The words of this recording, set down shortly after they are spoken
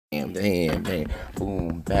Damn, man.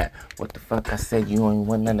 Boom, back. What the fuck I said? You ain't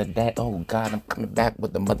want none of that. Oh, God, I'm coming back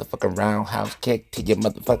with the motherfucking roundhouse kick to your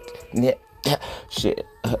motherfucking neck. Shit.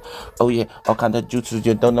 Oh, yeah. All kind of jutsus.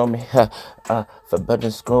 You don't know me.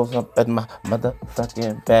 Forbidden scrolls up in my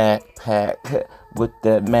motherfucking backpack. With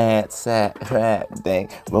the mad sack rap thing.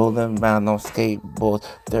 Rolling around on skateboards.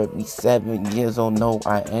 37 years old. No,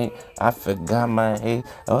 I ain't. I forgot my age.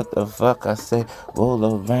 What the fuck I say? Roll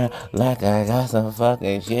around like I got some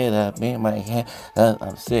fucking shit up in my hand.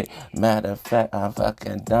 I'm sick. Matter of fact, I'm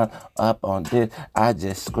fucking done up on this. I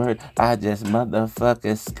just squirt. I just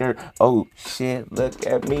motherfucking skirt. Oh shit. Look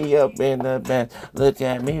at me up in the bench. Look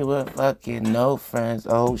at me with fucking no friends.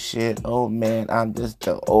 Oh shit. Oh man. I'm just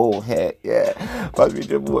the old head. Yeah. Fuck me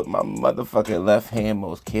just with my motherfucking left hand.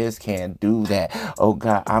 Most kids can't do that. Oh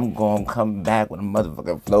god. I'm gonna come back with a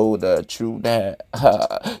motherfucking flow to true that.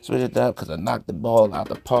 Switch it up cause I knocked the ball out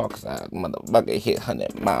the park. Cause I motherfucking hit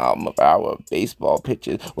 100-mile-per-hour baseball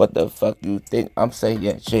pitches. What the fuck you think I'm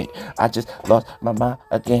saying? Shit. I just lost my mind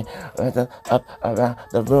again. Up around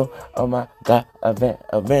the room. Oh my god. I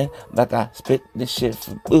ran like I spit this shit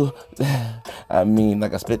for ooh. I mean,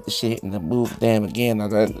 like I spit the shit in the move. Damn again. I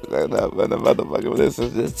got motherfucker. This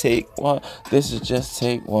is just take one. This is just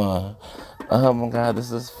take one. Oh my god,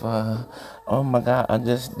 this is fun. Oh my god, I'm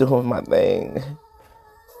just doing my thing.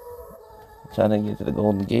 Trying to get to the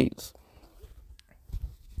Golden Gates.